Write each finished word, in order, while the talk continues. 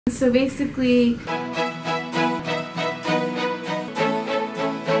So basically,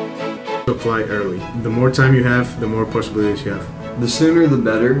 apply early. The more time you have, the more possibilities you have. The sooner the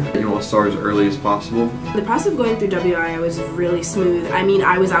better. You want to start as early as possible. The process of going through WI was really smooth. I mean,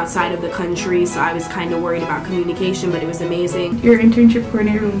 I was outside of the country, so I was kind of worried about communication, but it was amazing. your internship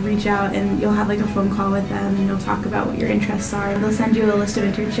coordinator will reach out and you'll have like a phone call with them and you'll talk about what your interests are. They'll send you a list of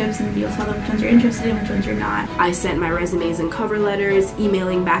internships and you'll tell them which ones you're interested in, which ones you're not. I sent my resumes and cover letters,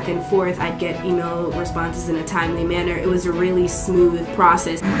 emailing back and forth. I'd get email responses in a timely manner. It was a really smooth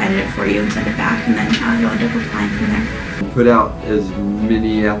process. I'll edit it for you and send it back, and then you'll end up applying from there. Put out as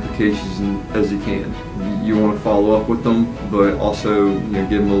many applications as you can. You want to follow up with them, but also give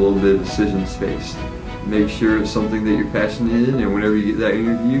them a little bit of decision space. Make sure it's something that you're passionate in, and whenever you get that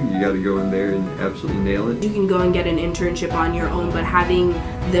interview, you got to go in there and absolutely nail it. You can go and get an internship on your own, but having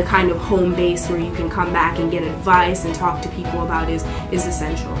the kind of home base where you can come back and get advice and talk to people about is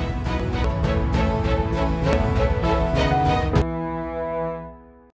essential.